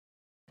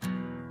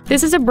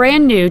This is a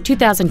brand new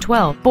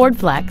 2012 Ford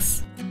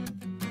Flex.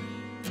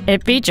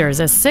 It features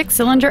a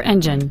 6-cylinder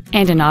engine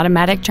and an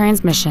automatic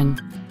transmission.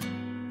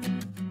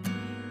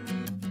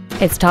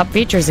 Its top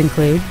features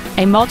include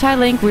a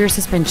multi-link rear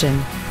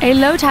suspension, a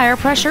low tire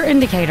pressure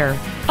indicator,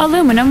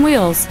 aluminum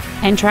wheels,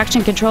 and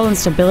traction control and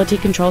stability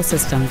control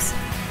systems.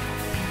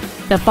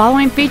 The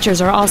following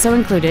features are also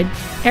included: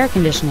 air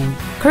conditioning,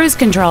 cruise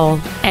control,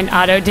 an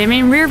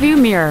auto-dimming rear-view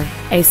mirror,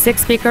 a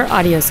 6-speaker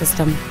audio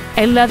system,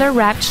 a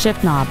leather-wrapped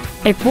shift knob,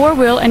 a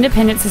 4-wheel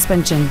independent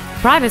suspension,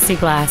 privacy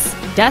glass,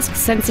 dusk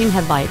sensing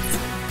headlights,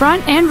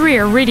 front and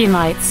rear reading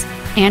lights,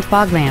 and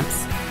fog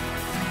lamps.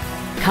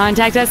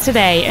 Contact us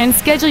today and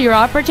schedule your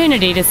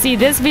opportunity to see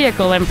this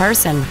vehicle in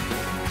person.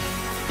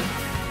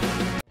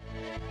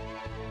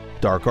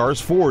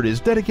 Darcars Ford is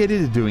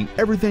dedicated to doing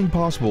everything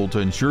possible to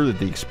ensure that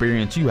the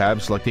experience you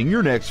have selecting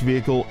your next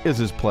vehicle is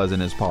as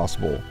pleasant as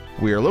possible.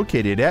 We are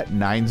located at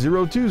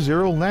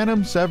 9020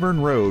 Lanham Severn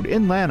Road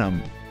in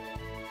Lanham.